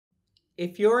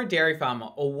If you're a dairy farmer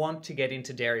or want to get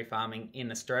into dairy farming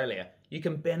in Australia, you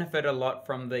can benefit a lot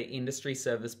from the industry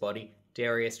service body,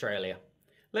 Dairy Australia.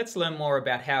 Let's learn more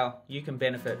about how you can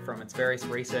benefit from its various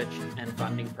research and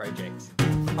funding projects.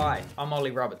 Hi, I'm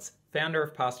Ollie Roberts, founder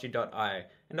of Pasture-io,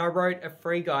 and I wrote a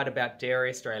free guide about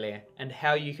Dairy Australia and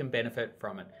how you can benefit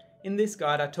from it. In this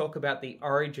guide, I talk about the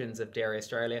origins of Dairy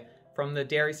Australia, from the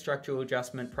Dairy Structural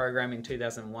Adjustment Program in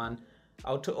 2001.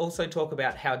 I'll also talk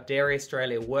about how Dairy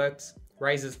Australia works,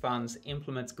 raises funds,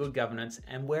 implements good governance,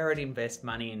 and where it invests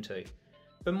money into.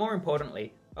 But more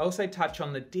importantly, I also touch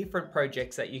on the different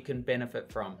projects that you can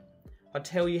benefit from. I'll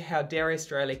tell you how Dairy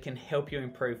Australia can help you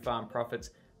improve farm profits,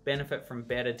 benefit from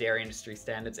better dairy industry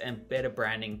standards, and better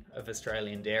branding of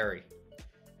Australian dairy.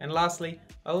 And lastly,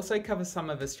 I also cover some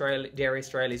of Dairy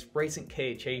Australia's recent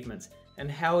key achievements and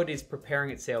how it is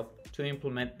preparing itself to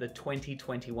implement the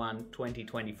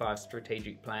 2021-2025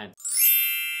 strategic plan.